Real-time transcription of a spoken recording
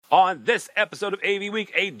On this episode of AV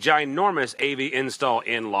Week, a ginormous AV install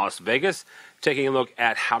in Las Vegas, taking a look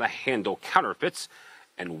at how to handle counterfeits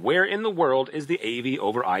and where in the world is the AV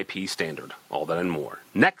over IP standard. All that and more.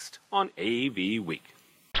 Next on AV Week.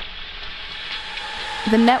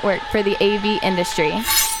 The network for the AV industry.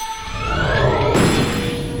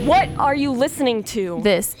 What are you listening to?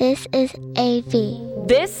 This is AV.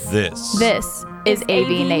 This is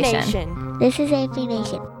AV Nation. This is AV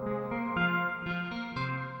Nation.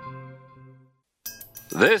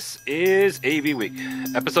 This is AV Week,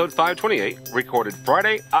 episode 528, recorded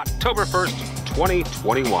Friday, October 1st,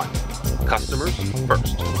 2021. Customers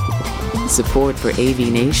first. Support for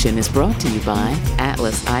AV Nation is brought to you by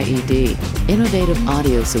Atlas IED, innovative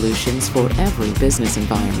audio solutions for every business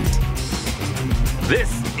environment.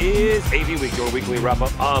 This is AV Week, your weekly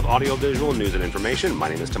wrap-up of audiovisual news and information. My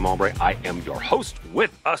name is Tim Albright. I am your host.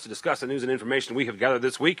 With us to discuss the news and information we have gathered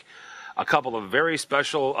this week, a couple of very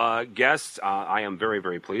special guests. I am very,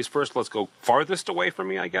 very pleased. First, let's go farthest away from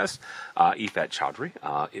me, I guess. Ifat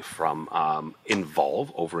Chowdhury from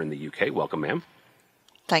Involve over in the UK. Welcome, ma'am.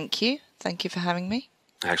 Thank you. Thank you for having me.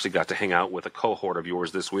 I actually got to hang out with a cohort of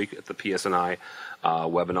yours this week at the PSNI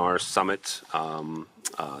webinar summit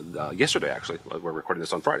yesterday, actually. We're recording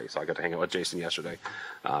this on Friday, so I got to hang out with Jason yesterday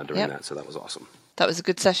during that, so that was awesome. That was a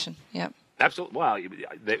good session, yeah. Absolutely. Well,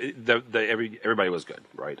 everybody was good,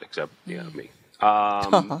 right? Except me.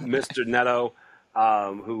 Mr. Netto,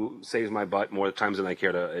 who saves my butt more times than I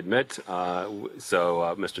care to admit.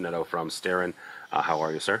 So, Mr. Netto from Starin, how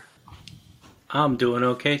are you, sir? I'm doing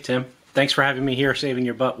okay, Tim. Thanks for having me here, saving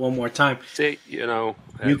your butt one more time. See, you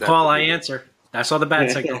call, I answer. I saw the bad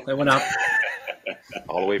signal. It went up.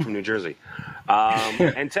 All the way from New Jersey.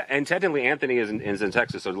 And technically, Anthony is in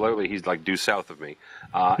Texas, so literally he's like due south of me.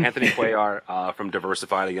 Anthony Cuellar from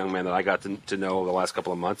Diversified, a young man that I got to know over the last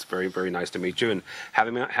couple of months. Very, very nice to meet you and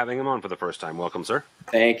having him on for the first time. Welcome, sir.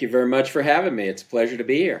 Thank you very much for having me. It's a pleasure to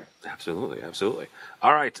be here. Absolutely, absolutely.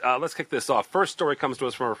 All right, let's kick this off. First story comes to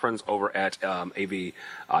us from our friends over at AV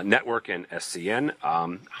Network and SCN.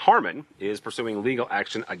 Harman is pursuing legal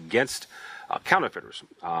action against counterfeiters.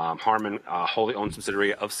 Harman, a wholly owned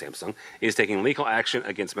subsidiary of Samsung, is taking legal action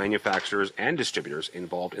against manufacturers and distributors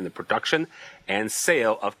involved in the production and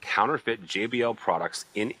sale of counterfeit JBL products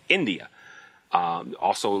in India.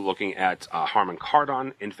 Also looking at Harman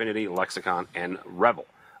Kardon, Infinity, Lexicon, and Revel,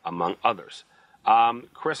 among others.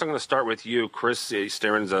 Chris, I'm going to start with you. Chris,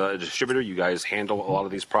 Starin's a distributor. You guys handle a lot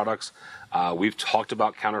of these products. We've talked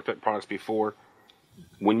about counterfeit products before.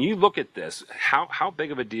 When you look at this, how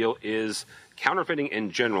big of a deal is counterfeiting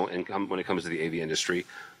in general when it comes to the AV industry,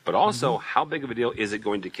 but also how big of a deal is it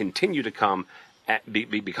going to continue to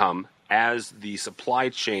become as the supply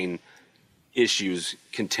chain issues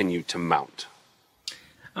continue to mount?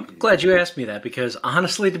 I'm glad you asked me that because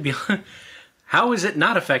honestly, to be honest, how is it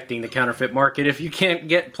not affecting the counterfeit market if you can't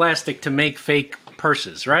get plastic to make fake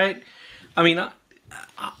purses, right? I mean,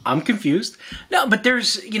 I'm confused. No, but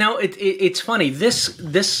there's, it's funny.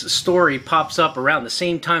 This story pops up around the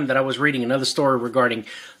same time that I was reading another story regarding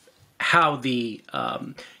how the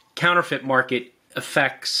counterfeit market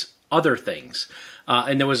affects other things.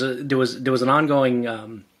 And there was an ongoing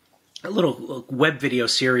a little web video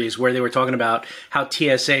series where they were talking about how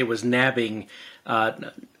TSA was nabbing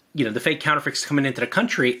the fake counterfeits coming into the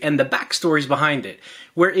country and the backstories behind it,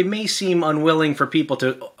 where it may seem unwilling for people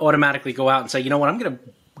to automatically go out and say, you know what, I'm going to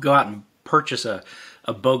go out and purchase a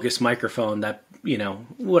bogus microphone that,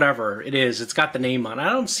 whatever it is, it's got the name on it. I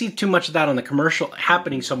don't see too much of that on the commercial,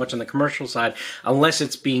 happening so much on the commercial side, unless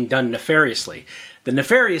it's being done nefariously. The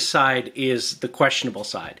nefarious side is the questionable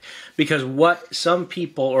side, because what some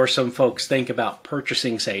people or some folks think about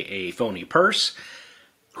purchasing, say, a phony purse,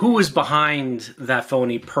 who is behind that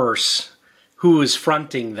phony purse, who is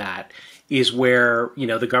fronting that, is where,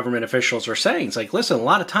 the government officials are saying. It's like, listen, a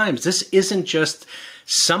lot of times this isn't just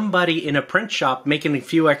somebody in a print shop making a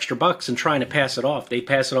few extra bucks and trying to pass it off. They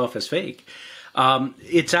pass it off as fake.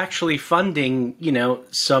 It's actually funding,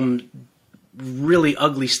 some really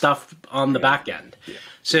ugly stuff on the back end. Yeah.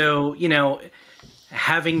 So,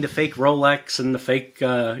 having the fake Rolex and the fake,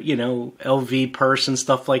 LV purse and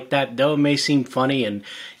stuff like that, though it may seem funny and,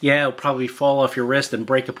 it'll probably fall off your wrist and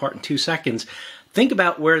break apart in 2 seconds. Think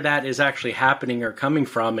about where that is actually happening or coming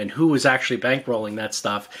from and who is actually bankrolling that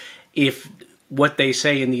stuff. If what they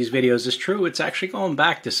say in these videos is true, it's actually going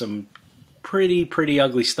back to some pretty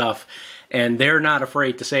ugly stuff. And they're not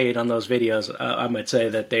afraid to say it on those videos. I might say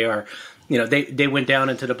that they are... they went down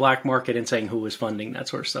into the black market and saying who was funding that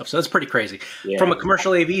sort of stuff. So that's pretty crazy. Yeah. From a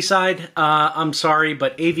commercial AV side, I'm sorry,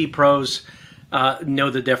 but AV pros know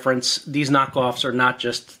the difference. These knockoffs are not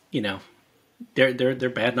just, they're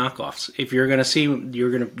bad knockoffs. If you're going to see,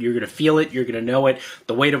 you're going to feel it, you're going to know it.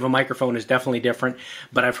 The weight of a microphone is definitely different,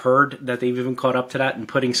 but I've heard that they've even caught up to that and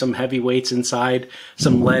putting some heavy weights inside,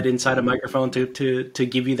 some lead inside a microphone to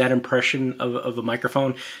give you that impression of a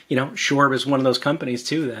microphone. Shure is one of those companies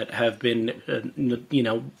too that have been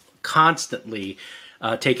constantly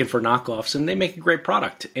taken for knockoffs, and they make a great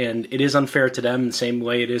product. And it is unfair to them the same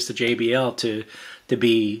way it is to JBL to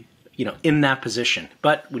be in that position.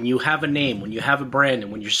 But when you have a name, when you have a brand,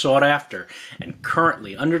 and when you're sought after, and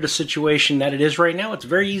currently under the situation that it is right now, it's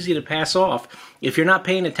very easy to pass off if you're not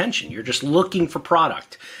paying attention. You're just looking for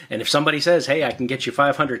product. And if somebody says, hey, I can get you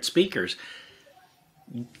 500 speakers,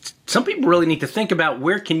 some people really need to think about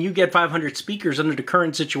where can you get 500 speakers under the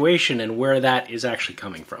current situation and where that is actually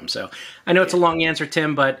coming from. So I know it's a long answer,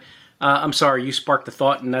 Tim, but I'm sorry, you sparked the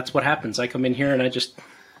thought, and that's what happens. I come in here and I just...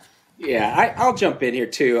 Yeah, I'll jump in here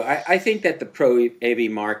too. I think that the Pro AV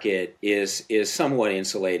market is somewhat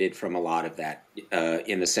insulated from a lot of that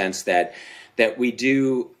in the sense that we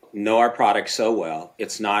do know our product so well.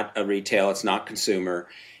 It's not a retail, it's not consumer.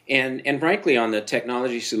 And frankly, on the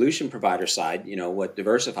technology solution provider side, what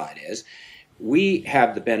Diversified is, we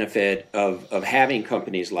have the benefit of having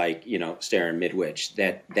companies like, Stair and Midwich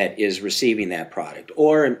that is receiving that product.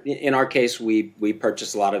 Or in our case, we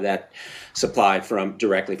purchase a lot of that supply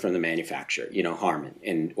directly from the manufacturer,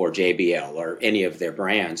 Harman or JBL or any of their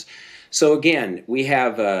brands. So again, we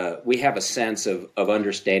have a sense of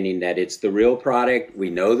understanding that it's the real product.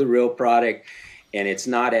 We know the real product, and it's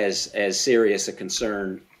not as serious a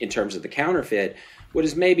concern in terms of the counterfeit. What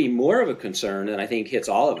is maybe more of a concern, and I think hits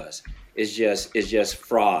all of us, is just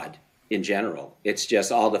fraud in general. It's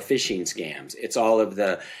just all the phishing scams. It's all of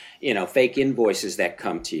the fake invoices that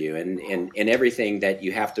come to you, and everything that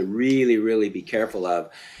you have to really, really be careful of.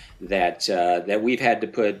 That we've had to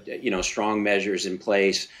put strong measures in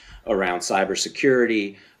place around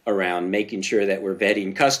cybersecurity, around making sure that we're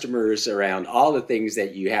vetting customers, around all the things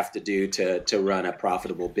that you have to do to run a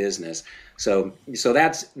profitable business. So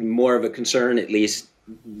that's more of a concern, at least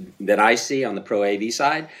that I see on the Pro AV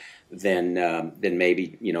side, than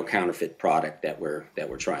maybe counterfeit product that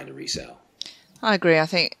we're trying to resell. I agree. I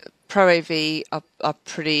think Pro AV are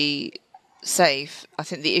pretty safe. I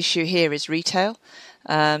think the issue here is retail.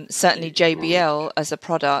 Certainly JBL as a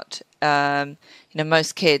product.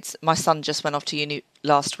 Most kids. My son just went off to uni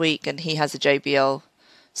last week, and he has a JBL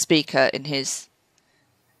speaker in his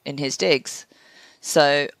digs.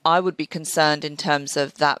 So I would be concerned in terms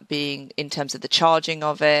of that being, in terms of the charging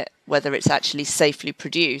of it, whether it's actually safely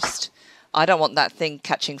produced. I don't want that thing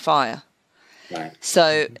catching fire. Right.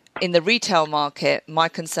 So in the retail market, my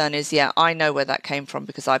concern is, I know where that came from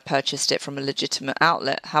because I purchased it from a legitimate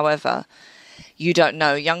outlet. However, you don't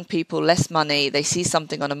know. Young people, less money, they see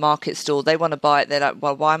something on a market stall, they want to buy it. They're like,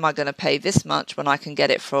 well, why am I going to pay this much when I can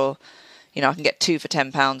get it for, I can get 2 for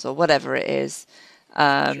 £10 or whatever it is.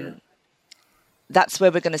 Sure. That's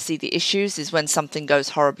where we're going to see the issues, is when something goes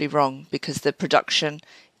horribly wrong because the production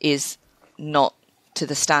is not to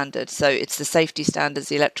the standard. So it's the safety standards,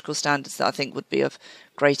 the electrical standards that I think would be of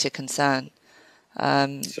greater concern.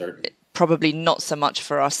 Probably not so much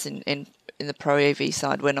for us in the Pro AV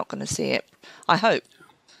side. We're not going to see it. I hope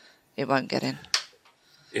it won't get in.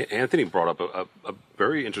 Anthony brought up a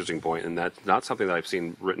very interesting point, and that's not something that I've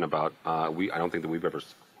seen written about. I don't think that we've ever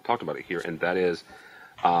talked about it here, and that is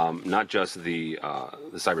not just the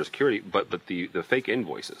cybersecurity, but the fake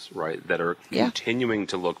invoices, right, that are continuing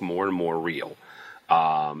to look more and more real,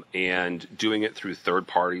 and doing it through third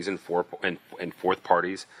parties and fourth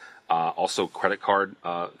parties, also credit card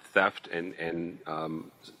theft and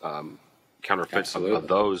counterfeits of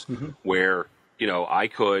those, where I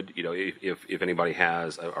could, if anybody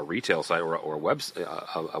has a retail site or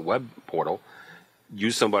a web portal,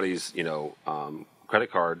 use somebody's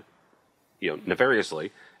credit card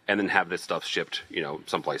nefariously, and then have this stuff shipped,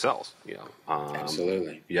 someplace else.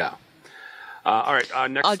 Absolutely. Yeah. All right.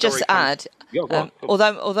 Next. I'll just add, Go on.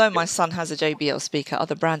 although my son has a JBL speaker,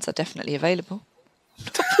 other brands are definitely available.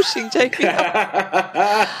 Stop pushing JBL.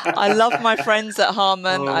 I love my friends at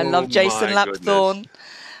Harman. I love Jason Lapthorne.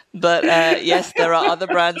 But yes, there are other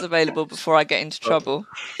brands available before I get into trouble.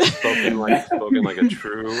 Spoken like a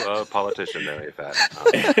true politician there, Afat.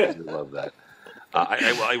 I love that.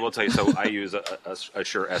 I will tell you. So I use a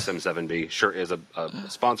Shure SM7B. Shure is a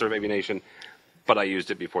sponsor of AV Nation, but I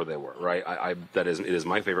used it before they were. Right. It is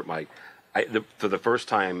my favorite mic. For the first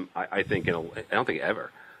time, I think I don't think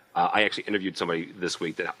ever. I actually interviewed somebody this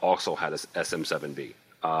week that also had a SM7B.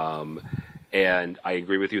 And I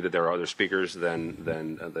agree with you that there are other speakers than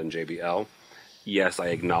JBL. Yes, I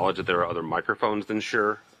acknowledge that there are other microphones than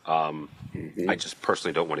Shure. I just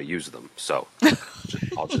personally don't want to use them, so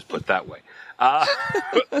I'll just put it that way.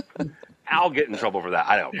 I'll get in trouble for that.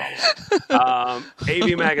 I don't know.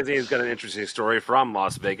 AV Magazine's got an interesting story from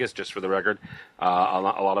Las Vegas, just for the record. A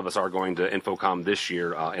lot of us are going to InfoComm this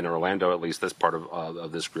year in Orlando, at least this part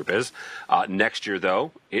of this group is. Next year,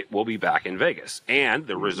 though, it will be back in Vegas. And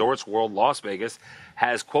the Resorts World Las Vegas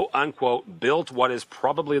has, quote-unquote, built what is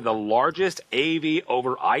probably the largest AV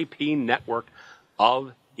over IP network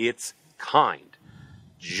of its kind.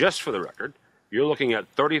 Just for the record, you're looking at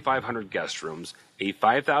 3,500 guest rooms, a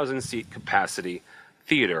 5,000-seat capacity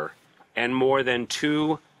theater, and more than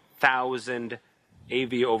 2,000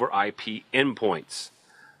 AV over IP endpoints.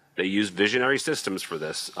 They use visionary systems for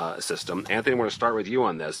this system. Anthony, I want to start with you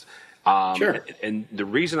on this. Sure. And the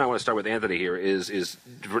reason I want to start with Anthony here is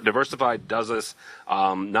Diversified does this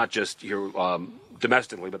not just here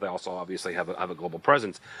domestically, but they also obviously have a global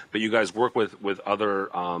presence. But you guys work with other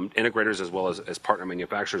integrators as well as partner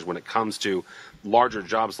manufacturers when it comes to larger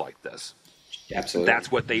jobs like this. Absolutely. That's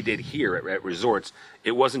what they did here at Resorts.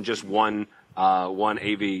 It wasn't just one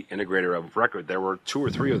AV integrator of record. There were 2 or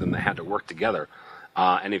 3 of them that had to work together.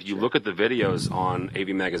 And if you look at the videos on AV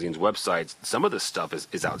Magazine's websites, some of this stuff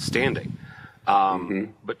is outstanding.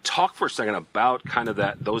 But talk for a second about kind of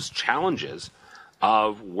those challenges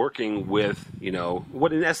of working with,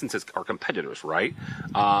 what in essence are competitors, right?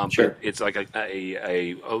 Sure. But it's like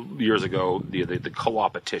a years ago, the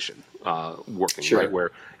co-opetition working, Sure. right?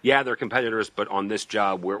 Where, they're competitors, but on this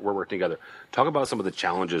job, we're working together. Talk about some of the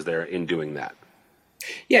challenges there in doing that.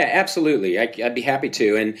 Yeah, absolutely. I'd be happy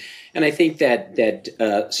to, and I think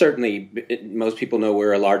that certainly most people know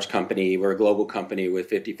we're a large company. We're a global company with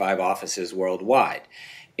 55 offices worldwide,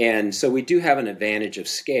 and so we do have an advantage of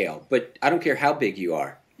scale. But I don't care how big you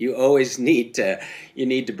are. You always need to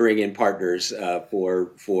bring in partners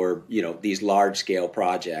for these large scale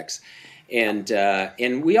projects.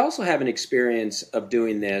 And we also have an experience of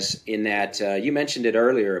doing this in that you mentioned it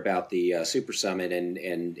earlier about the Super Summit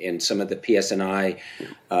and some of the PSNI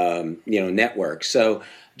networks. So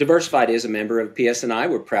Diversified is a member of PSNI.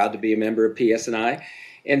 We're proud to be a member of PSNI.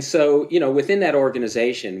 And so within that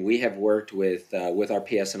organization, we have worked with our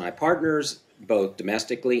PSNI partners both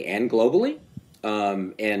domestically and globally.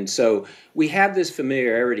 And so we have this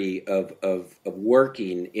familiarity of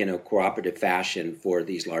working in a cooperative fashion for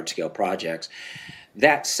these large-scale projects.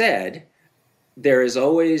 That said, there is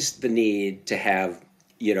always the need to have,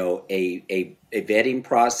 a vetting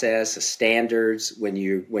process, a standards when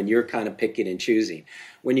you're kind of picking and choosing.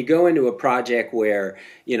 When you go into a project where,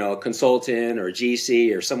 a consultant or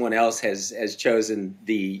GC or someone else has chosen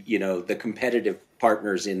the competitive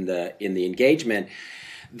partners in the engagement,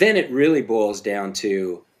 then it really boils down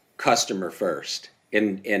to customer first.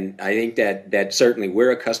 And I think that certainly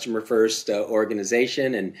we're a customer first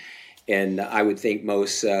organization, and I would think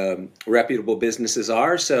most reputable businesses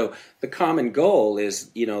are. So the common goal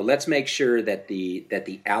is, let's make sure that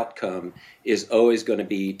the outcome is always going to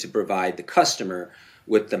be to provide the customer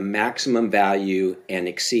with the maximum value and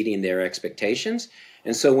exceeding their expectations.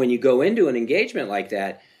 And so when you go into an engagement like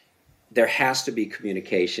that, there has to be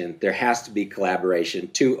communication. There has to be collaboration.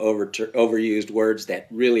 2 overused words that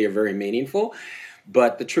really are very meaningful.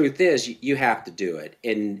 But the truth is, you have to do it.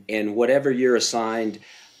 And whatever your assigned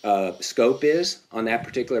scope is on that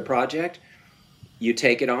particular project, you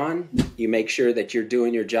take it on. You make sure that you're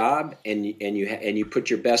doing your job, and you put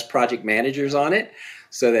your best project managers on it,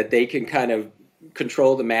 so that they can kind of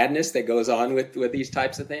control the madness that goes on with these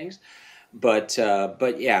types of things. But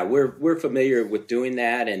yeah, we're familiar with doing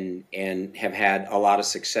that and have had a lot of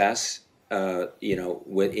success,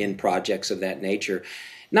 within projects of that nature.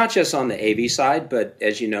 Not just on the AV side, but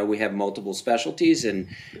as you know, we have multiple specialties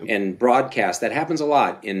and broadcast. That happens a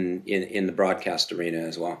lot in the broadcast arena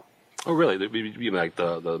as well. Oh, really? You like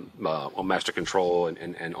the master control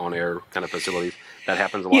and on-air kind of facilities? That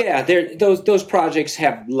happens a lot? Yeah, those projects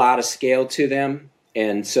have a lot of scale to them.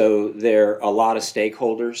 And so there are a lot of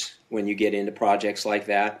stakeholders when you get into projects like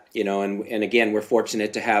that, and again, we're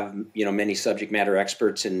fortunate to have, many subject matter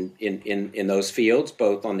experts in those fields,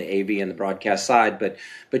 both on the AV and the broadcast side,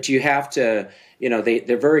 but you have to,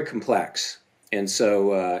 they're very complex. And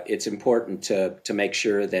so it's important to make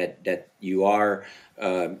sure that you are,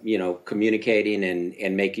 communicating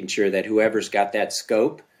and making sure that whoever's got that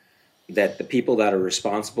scope, that the people that are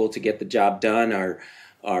responsible to get the job done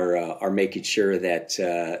are making sure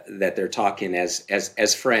that they're talking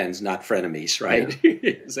as friends, not frenemies, right?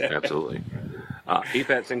 Yeah. Absolutely.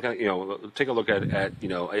 EFAT, same kind. Take a look at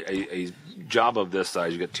a job of this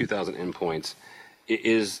size. You got 2,000 endpoints.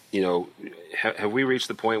 Have we reached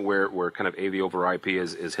the point where kind of AV over IP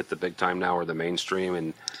is hit the big time now, or the mainstream,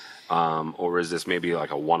 and or is this maybe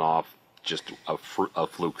like a one-off, just a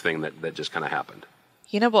fluke thing that just kind of happened?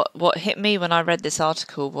 You know what hit me when I read this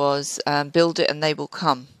article was build it and they will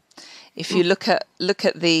come. If you look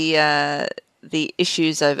at the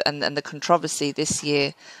issues and the controversy this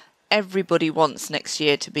year, everybody wants next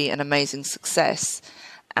year to be an amazing success,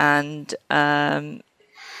 and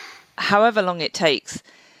however long it takes.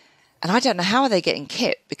 And I don't know, how are they getting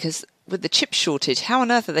kit, because with the chip shortage, how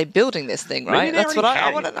on earth are they building this thing, right? That's what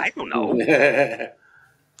I want to know. I don't know.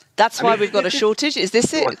 That's why we've got a shortage. Is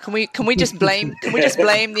this it? Can we just blame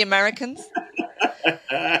the Americans?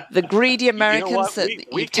 The greedy Americans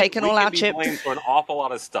you've taken all our chips. We can be blamed for an awful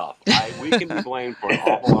lot of stuff. We can be blamed for an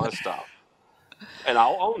awful lot of stuff. And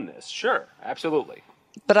I'll own this. Sure. Absolutely.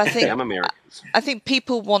 But I think I'm Americans. I think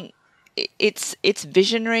people want it's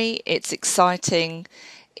visionary, it's exciting,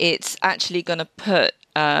 it's actually going to put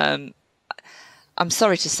I'm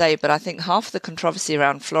sorry to say, but I think half the controversy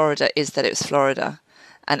around Florida is that it was Florida.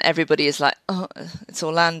 And everybody is like, oh, it's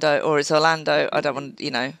Orlando, or it's Orlando. I don't want,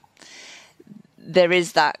 There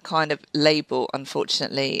is that kind of label,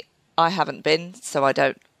 unfortunately. I haven't been, so I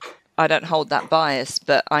don't hold that bias,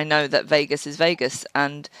 but I know that Vegas is Vegas,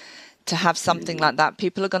 and to have something like that,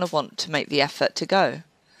 people are going to want to make the effort to go.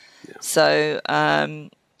 Yeah. So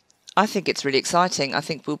I think it's really exciting. I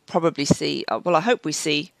think we'll probably see, I hope we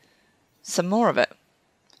see some more of it.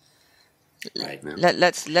 Right.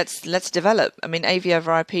 Let's develop. I mean, AV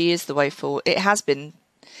over IP is the way forward. It has been.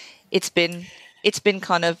 It's been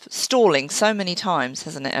kind of stalling so many times,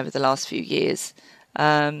 hasn't it, over the last few years?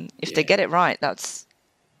 If they get it right,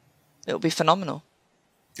 it'll be phenomenal.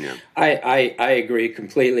 Yeah, I agree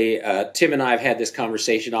completely. Tim and I have had this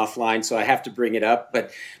conversation offline, so I have to bring it up.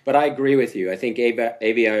 But I agree with you. I think AV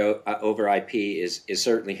over IP is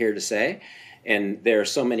certainly here to stay. And there are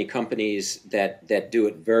so many companies that do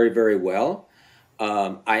it very, very well.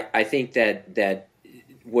 I think that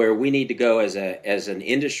where we need to go as an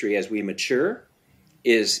industry as we mature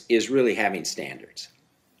is really having standards,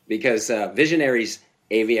 because Visionaries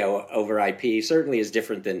AV over IP certainly is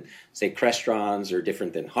different than, say, Crestrons, or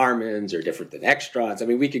different than Harmons, or different than Extrons. I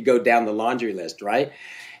mean, we could go down the laundry list, right?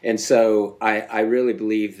 And so I really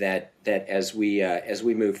believe that as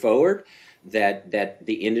we move forward, that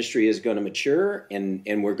the industry is going to mature,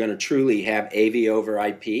 and we're going to truly have AV over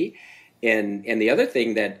IP. And the other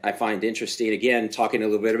thing that I find interesting, again, talking a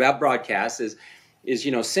little bit about broadcast, is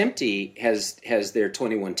SMPTE has their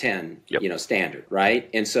 2110 standard, right?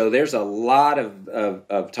 And so there's a lot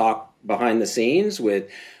of talk behind the scenes with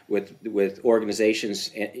organizations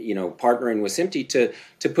partnering with SMPTE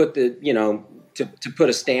to put to put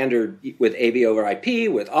a standard with AV over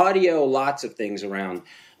IP, with audio, lots of things around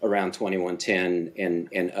 2110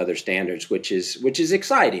 and other standards, which is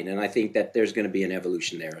exciting, and I think that there's going to be an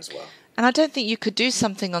evolution there as well. And I don't think you could do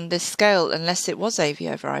something on this scale unless it was AV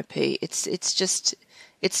over IP. It's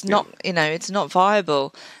not it's not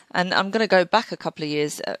viable. And I'm going to go back a couple of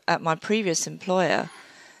years. At my previous employer,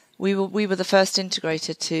 we were the first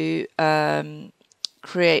integrator to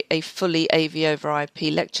create a fully AV over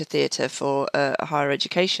IP lecture theatre for a higher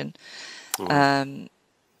education.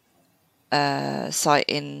 Site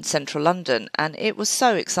in central London, and it was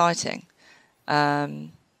so exciting.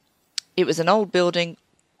 It was an old building,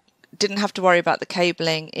 didn't have to worry about the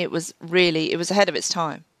cabling. It was ahead of its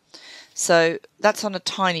time. So that's on a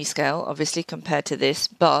tiny scale, obviously, compared to this,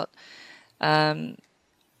 but it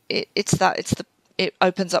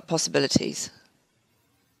opens up possibilities.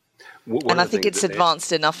 And I think it's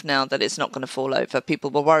advanced enough now that it's not going to fall over. People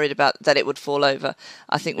were worried about that it would fall over.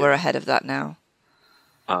 I think we're ahead of that now.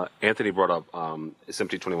 Anthony brought up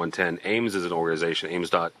SMPTE 2110. AIMS is an organization,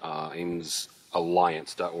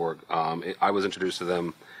 AIMSalliance.org. I was introduced to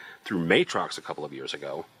them through Matrox a couple of years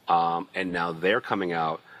ago, and now they're coming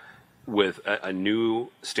out with a new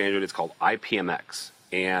standard. It's called IPMX,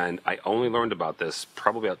 and I only learned about this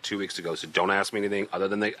probably about 2 weeks ago, so don't ask me anything other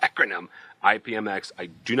than the acronym IPMX. I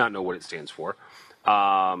do not know what it stands for,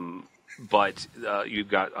 but you've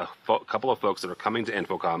got a couple of folks that are coming to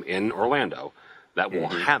Infocom in Orlando that will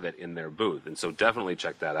have it in their booth. And so definitely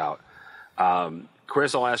check that out.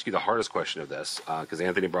 Chris, I'll ask you the hardest question of this, because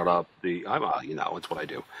Anthony brought up it's what I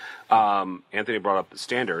do. Anthony brought up the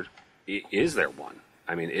standard. Is there one?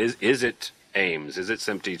 I mean, is it AIMS? Is it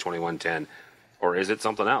SMPTE 2110? Or is it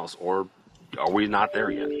something else? Or are we not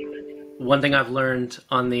there yet? one thing I've learned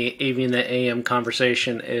on the AV and the AM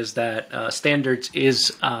conversation is that standards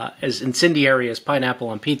is as incendiary as pineapple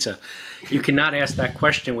on pizza. You cannot ask that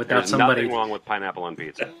question without There's somebody. nothing wrong with pineapple on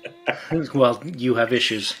pizza. Well, you have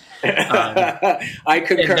issues. I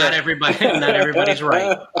concur. And not everybody's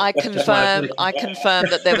right. I confirm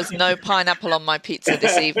that there was no pineapple on my pizza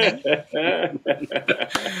this evening.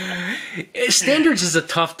 Standards is a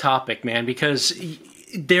tough topic, man, because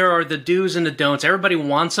there are the do's and the don'ts. Everybody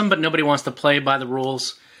wants them, but nobody wants to play by the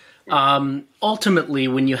rules. Ultimately,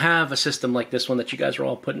 when you have a system like this one that you guys are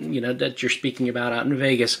all putting, that you're speaking about out in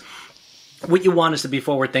Vegas, what you want is to be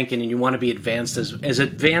forward thinking, and you want to be advanced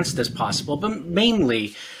as possible. But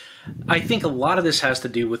mainly, I think a lot of this has to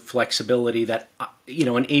do with flexibility that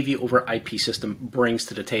an AV over IP system brings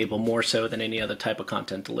to the table more so than any other type of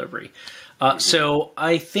content delivery. So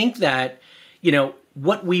I think that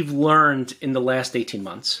what we've learned in the last 18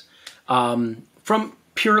 months, from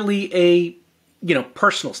purely a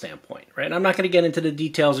personal standpoint, right? I'm not going to get into the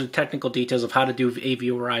details or technical details of how to do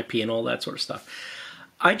AV over IP and all that sort of stuff.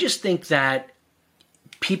 I just think that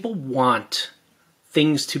people want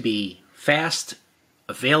things to be fast,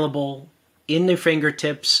 available, in their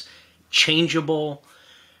fingertips, changeable.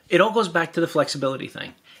 It all goes back to the flexibility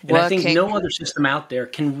thing. And I think no other system out there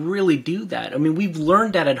can really do that. I mean, we've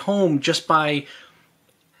learned that at home just by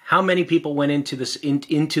how many people went into this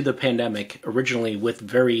into the pandemic originally with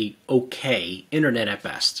very okay internet at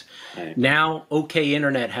best. Right. Now, okay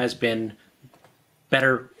internet has been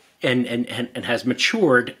better and has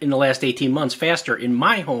matured in the last 18 months faster in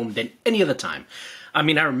my home than any other time. I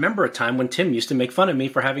mean, I remember a time when Tim used to make fun of me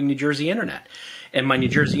for having New Jersey internet, and my New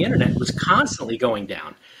Jersey internet was constantly going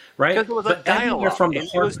down. Right? Because it was a dial-up.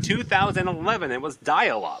 It was 2011. It was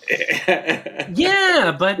dial-up.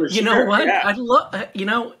 Yeah, but you know what? Yeah. I love.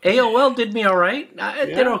 AOL did me all right. I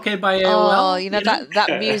did okay by AOL. Oh,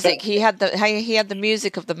 that music. He had the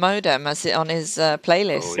music of the modem as on his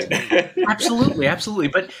playlist. Oh, yeah. Absolutely.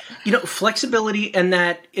 But flexibility and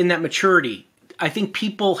that maturity. I think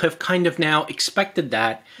people have kind of now expected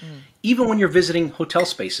that. Even when you're visiting hotel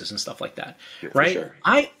spaces and stuff like that, right? Sure.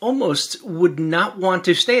 I almost would not want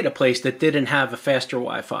to stay at a place that didn't have a faster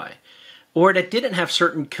Wi-Fi or that didn't have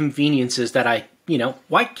certain conveniences that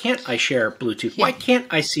why can't I share Bluetooth? Yeah. Why can't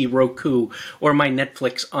I see Roku or my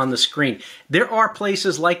Netflix on the screen? There are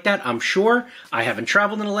places like that, I'm sure. I haven't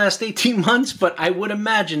traveled in the last 18 months, but I would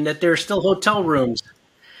imagine that there are still hotel rooms.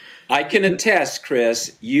 I can attest,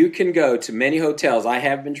 Chris, you can go to many hotels. I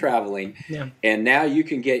have been traveling, and now you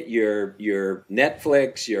can get your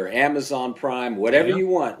Netflix, your Amazon Prime, whatever you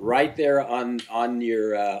want, right there on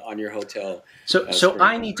your hotel. So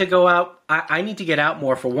I need to go out. I need to get out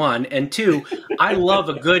more, for one, and two, I love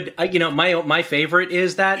a good. My favorite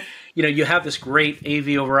is that you have this great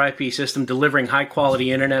AV over IP system delivering high quality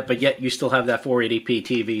internet, but yet you still have that 480p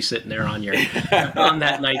TV sitting there on your on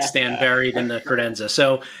that nightstand buried in the credenza.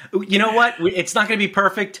 So you know what? It's not going to be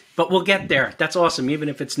perfect, but we'll get there. That's awesome, even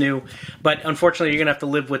if it's new. But unfortunately, you're going to have to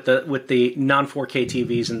live with the non 4K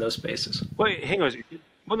TVs in those spaces. Wait, hang on.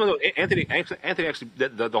 Well, no, Anthony. Actually,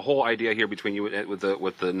 the whole idea here between you with the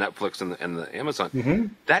Netflix and the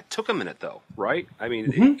Amazon, that took a minute, though, right? I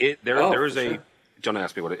mean, there is a. Don't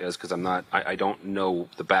ask me what it is because I don't know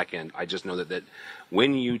the back end. I just know that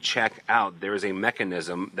when you check out, there is a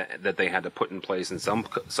mechanism that they had to put in place, and some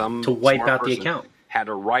to wipe out the account had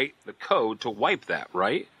to write the code to wipe that,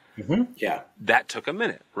 right? Yeah, that took a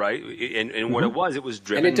minute, right? And what it was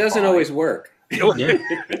driven. And it doesn't always work. Don't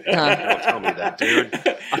tell me that, dude.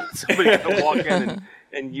 Somebody can walk in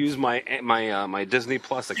and use my Disney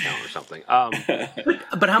Plus account or something.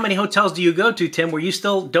 But how many hotels do you go to, Tim, where you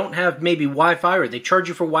still don't have maybe Wi-Fi, or they charge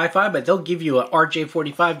you for Wi-Fi, but they'll give you a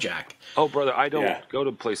RJ45 jack? Oh, brother, I don't go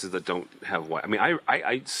to places that don't have Wi-Fi. I mean,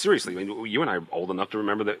 I seriously, you and I are old enough to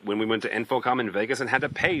remember that when we went to Infocom in Vegas and had to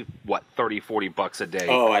pay, $30-$40 a day.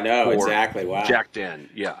 Oh, I know, exactly. Wow. Jacked in,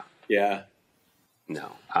 yeah. Yeah.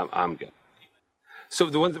 No, I'm good. So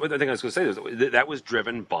the thing I was going to say is that was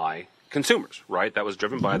driven by consumers, right? That was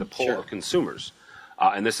driven by the pull of consumers.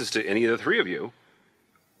 And this is to any of the three of you.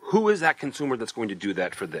 Who is that consumer that's going to do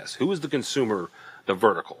that for this? Who is the consumer, the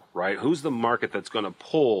vertical, right? Who's the market that's going to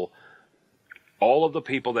pull all of the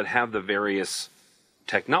people that have the various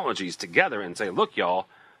technologies together and say, look, y'all,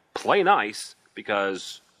 play nice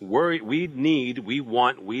because we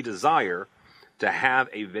desire to have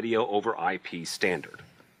a video over IP standard.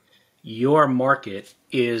 Your market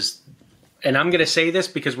is and I'm going to say this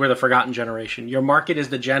because we're the forgotten generation. Your market is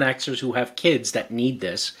the Gen Xers who have kids that need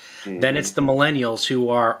this. Then it's the millennials who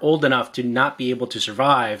are old enough to not be able to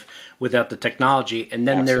survive without the technology. And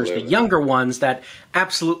then there's the younger ones that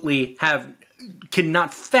absolutely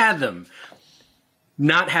cannot fathom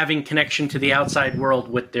not having connection to the outside world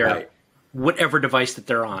with their whatever device that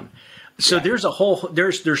they're on. So there's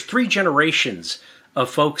there's 3 generations of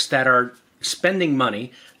folks that are spending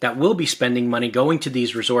money, that will be spending money going to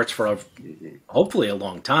these resorts for hopefully a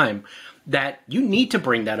long time, that you need to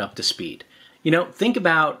bring that up to speed. Think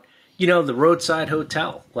about, the roadside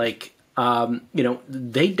hotel. Like,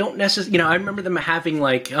 they don't necessarily, I remember them having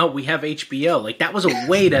like, oh, we have HBO. Like that was a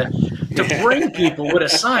way to bring people with a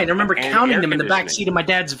sign. I remember counting them in the back seat of my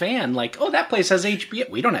dad's van. Like, oh, that place has HBO.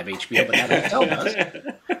 We don't have HBO, but that hotel does.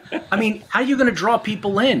 I mean, how are you going to draw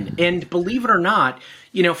people in? And believe it or not,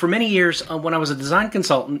 for many years when I was a design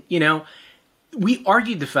consultant, we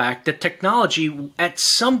argued the fact that technology, at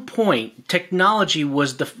some point, technology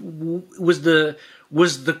was the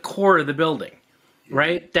core of the building,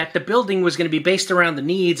 right? That the building was going to be based around the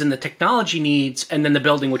needs and the technology needs, and then the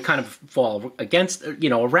building would kind of fall against,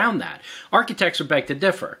 around that. Architects would beg to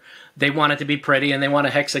differ. They want it to be pretty, and they want a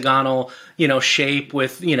hexagonal, shape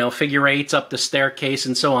with, figure eights up the staircase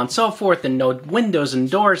and so on and so forth, and no windows and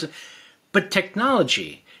doors. But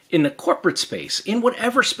technology in the corporate space, in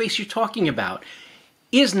whatever space you're talking about,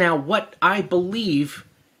 is now what I believe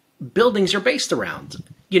buildings are based around.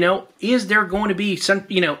 Is there going to be some,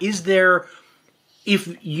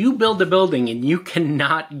 if you build a building and you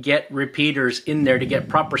cannot get repeaters in there to get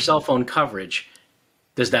proper cell phone coverage,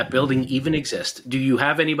 does that building even exist? Do you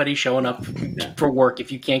have anybody showing up for work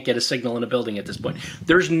if you can't get a signal in a building at this point?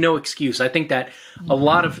 There's no excuse. I think that a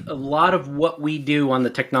lot of what we do on the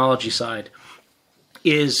technology side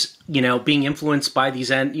is, being influenced by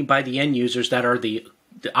by the end users that are the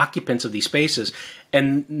occupants of these spaces,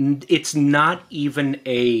 and it's not even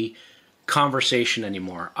a conversation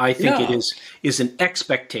anymore. I think it is an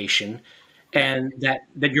expectation. And that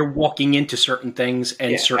you're walking into certain things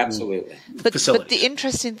and certain facilities. But the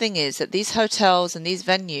interesting thing is that these hotels and these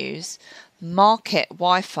venues market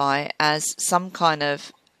Wi-Fi as some kind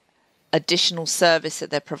of additional service that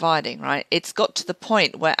they're providing, right? It's got to the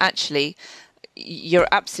point where actually you're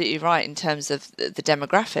absolutely right in terms of the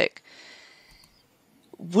demographic.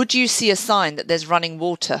 Would you see a sign that there's running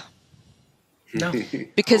water? No.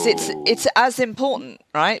 Because it's as important,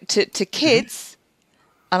 right? To kids.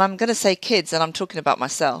 And I'm going to say kids, and I'm talking about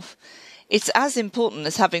myself. It's as important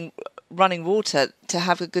as having running water to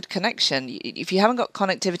have a good connection. If you haven't got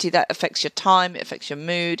connectivity, that affects your time, it affects your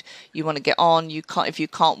mood. You want to get on. You can't. If you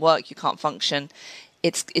can't work, you can't function.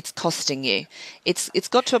 It's costing you. It's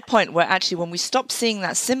got to a point where actually, when we stop seeing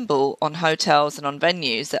that symbol on hotels and on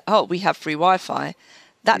venues that we have free Wi-Fi,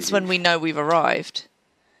 that's when we know we've arrived.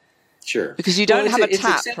 Sure. Because you don't have a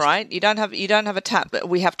tap, right? You don't have a tap, but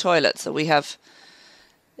we have toilets, or we have.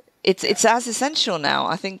 It's as essential now.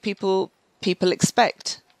 I think people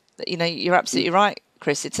expect that. You're absolutely right,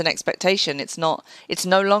 Chris. It's an expectation. It's no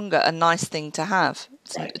longer a nice thing to have.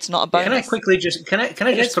 It's not a bonus. Can I quickly can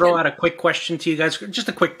I just throw out a quick question to you guys? Just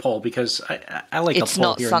a quick poll, because I like a poll. It's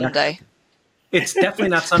not here Sunday. It's definitely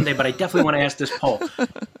not Sunday, but I definitely want to ask this poll.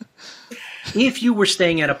 If you were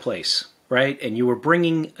staying at a place, right, and you were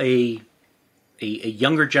bringing a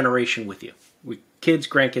younger generation with you, with kids,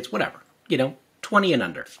 grandkids, whatever, 20 and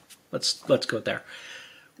under. Let's go there.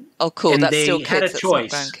 Oh, cool. And that's they still had kids. a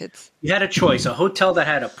choice. That's not grandkids. You had a choice: a hotel that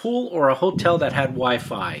had a pool or a hotel that had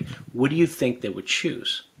Wi-Fi. What do you think they would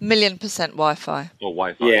choose? 1,000,000% Wi-Fi. Oh,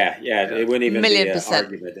 Wi-Fi. Yeah. It wouldn't even be an 1,000,000%.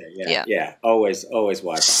 argument there. Yeah. Always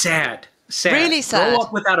Wi-Fi. Sad. Really sad. Grow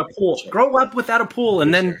up without a pool. Grow up without a pool,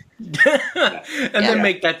 and then then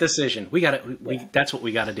make that decision. That's what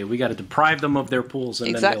we got to do. We got to deprive them of their pools,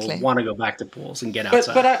 and then they'll want to go back to pools and get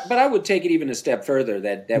outside. But I would take it even a step further.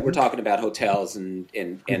 That we're talking about hotels and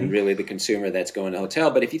really the consumer that's going to a hotel.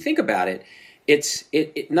 But if you think about it,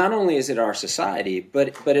 it not only is it our society,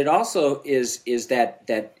 but it also is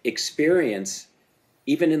that experience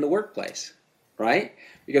even in the workplace, right?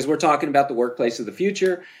 Because we're talking about the workplace of the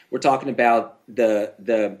future. We're talking about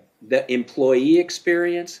the employee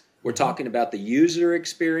experience. We're talking about the user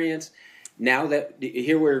experience. Now that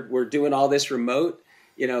here we're doing all this remote,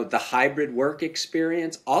 the hybrid work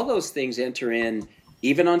experience, all those things enter in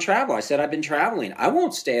even on travel. I said I've been traveling. I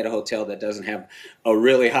won't stay at a hotel that doesn't have a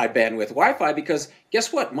really high bandwidth Wi-Fi, because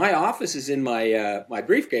guess what? My office is in my my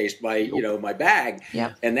briefcase, my bag,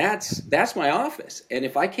 and that's my office. And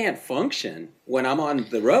if I can't function when I'm on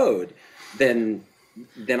the road, then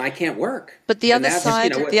I can't work. But the other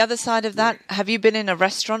side of that, have you been in a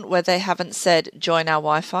restaurant where they haven't said join our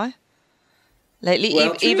Wi-Fi? lately.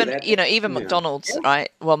 Well, true, even that- even McDonald's, right?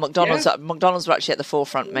 Well, McDonald's were actually at the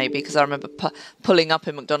forefront, maybe, because I remember pulling up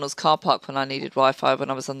in McDonald's car park when I needed Wi-Fi when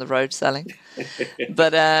I was on the road selling.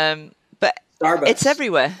 But Starbucks. it's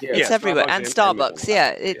everywhere. Yeah. It's everywhere, and Starbucks.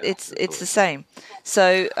 It's the same.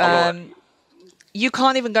 So you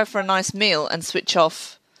can't even go for a nice meal and switch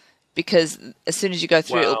off, because as soon as you go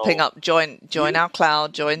through, it'll ping up, join our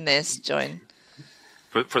cloud, join this, join.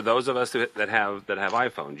 For those of us that have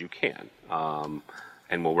iPhones, you can.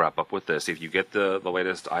 And we'll wrap up with this. If you get the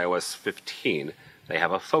latest iOS 15, they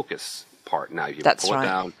have a focus part now. You That's pull right. it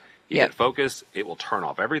down, you hit focus, it will turn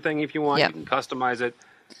off everything if you want. Yeah. You can customize it.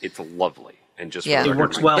 It's lovely. And just Yeah. for It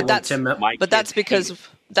works well But with that's- Tim. But that's because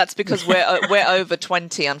we're over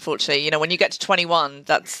 20. Unfortunately, when you get to 21,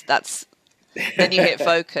 that's then you hit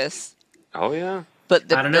focus. Oh yeah.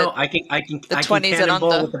 But I don't know. I can 20s and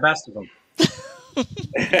cannonball under. with the best of them. All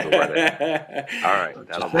right.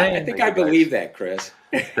 That'll be I think I believe that, Chris.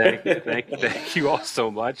 Thank you all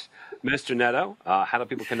so much. Mr. Neto, how do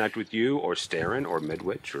people connect with you or Starin or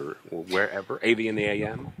Midwich or wherever? AV in the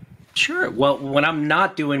AM? Sure. Well, when I'm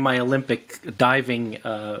not doing my Olympic diving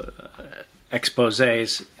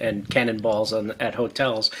exposés and cannonballs at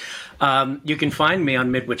hotels, you can find me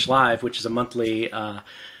on Midwich Live, which is a monthly,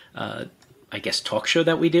 talk show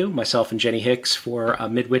that we do, myself and Jenny Hicks for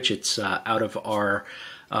Midwich. It's out of our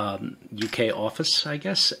UK office, I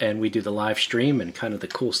guess, and we do the live stream and kind of the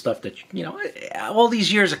cool stuff that, all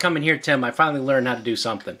these years of coming here, Tim, I finally learned how to do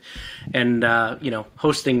something. And,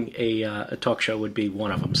 hosting a talk show would be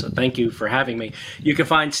one of them. So thank you for having me. You can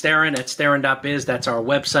find Starin at starin.biz. That's our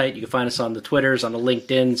website. You can find us on the Twitters, on the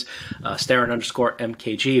LinkedIns,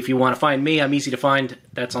 Starin_MKG. If you want to find me, I'm easy to find.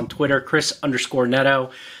 That's on Twitter,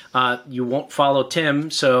 Chris_Neto. You won't follow Tim,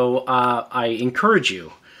 so I encourage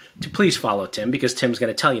you to please follow Tim, because Tim's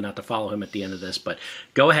going to tell you not to follow him at the end of this. But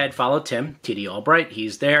go ahead, follow Tim, TD Albright.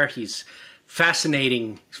 He's there. He's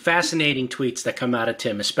fascinating tweets that come out of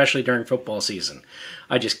Tim, especially during football season.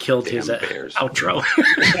 I just killed his outro.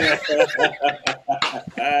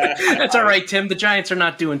 That's all right, Tim. The Giants are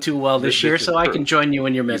not doing too well this year, so I can join you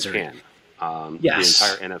in your misery. You can. Yes. The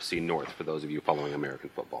entire NFC North, for those of you following American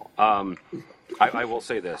football. I will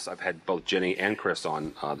say this. I've had both Jenny and Chris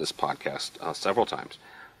on this podcast several times.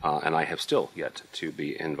 And I have still yet to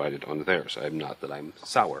be invited on theirs. I'm not that I'm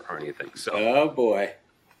sour or anything. So, oh boy.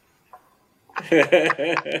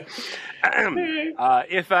 Ifat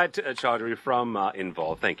Chaudhry from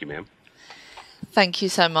Involve. Thank you, ma'am. Thank you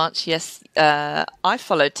so much. Yes, I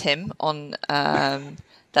follow Tim on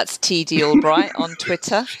that's TD Albright on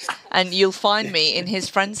Twitter, and you'll find me in his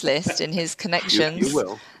friends list, in his connections. You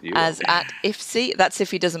will. As at IFC. That's if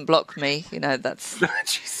he doesn't block me. That's.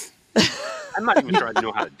 Jeez. I'm not even sure I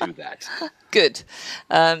know how to do that. Good.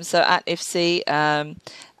 So at IFC, I'm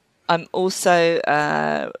also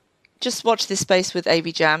just watch this space with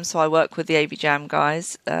AV Jam. So I work with the AV Jam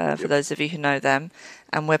guys, for those of you who know them,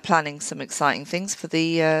 and we're planning some exciting things for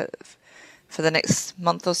the next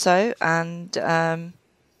month or so. And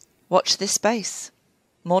watch this space.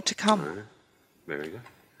 More to come. Right. Very good.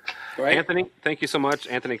 Right. Anthony, thank you so much.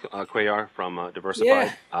 Anthony Cuellar from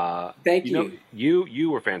Diversified. Yeah. Thank you. You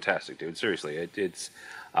were fantastic, dude. Seriously, it's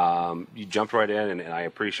you jumped right in, and I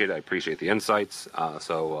appreciate it. I appreciate the insights.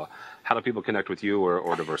 So how do people connect with you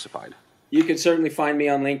or Diversified? You can certainly find me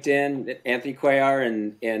on LinkedIn, Anthony Cuellar,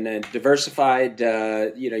 and Diversified.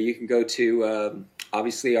 You can go to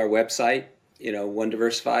obviously our website,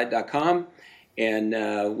 onediversified.com.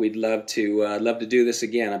 And we'd love to do this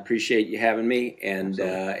again. I appreciate you having me, and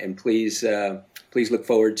please look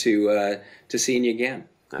forward to seeing you again.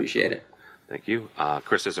 Appreciate it. Thank you.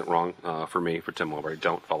 Chris isn't wrong for Tim Albright.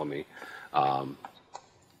 Don't follow me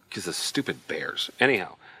because the stupid Bears.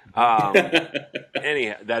 Anyhow,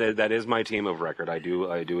 that is my team of record. I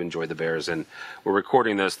do enjoy the Bears, and we're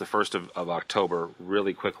recording this the 1st of October.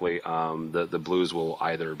 Really quickly, the Blues will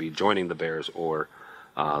either be joining the Bears or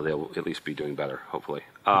they'll at least be doing better, hopefully.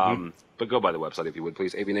 But go by the website if you would,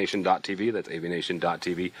 please. avnation.tv. That's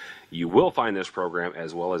avnation.tv. You will find this program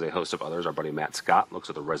as well as a host of others. Our buddy Matt Scott looks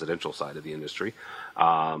at the residential side of the industry.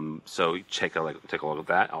 So take a look at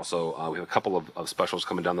that. Also, we have a couple of specials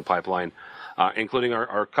coming down the pipeline, including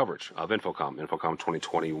our coverage of InfoComm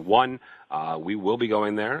 2021. We will be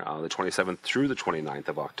going there the 27th through the 29th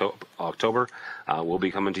of October. We'll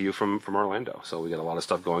be coming to you from Orlando. So we got a lot of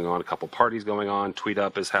stuff going on, a couple parties going on. Tweet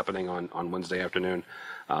Up is happening on Wednesday afternoon.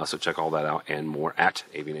 So check all that out and more at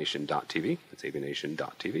avnation.tv. That's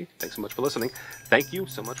avnation.tv. Thanks so much for listening. Thank you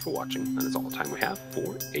so much for watching. And that's all the time we have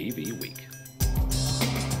for AV Week.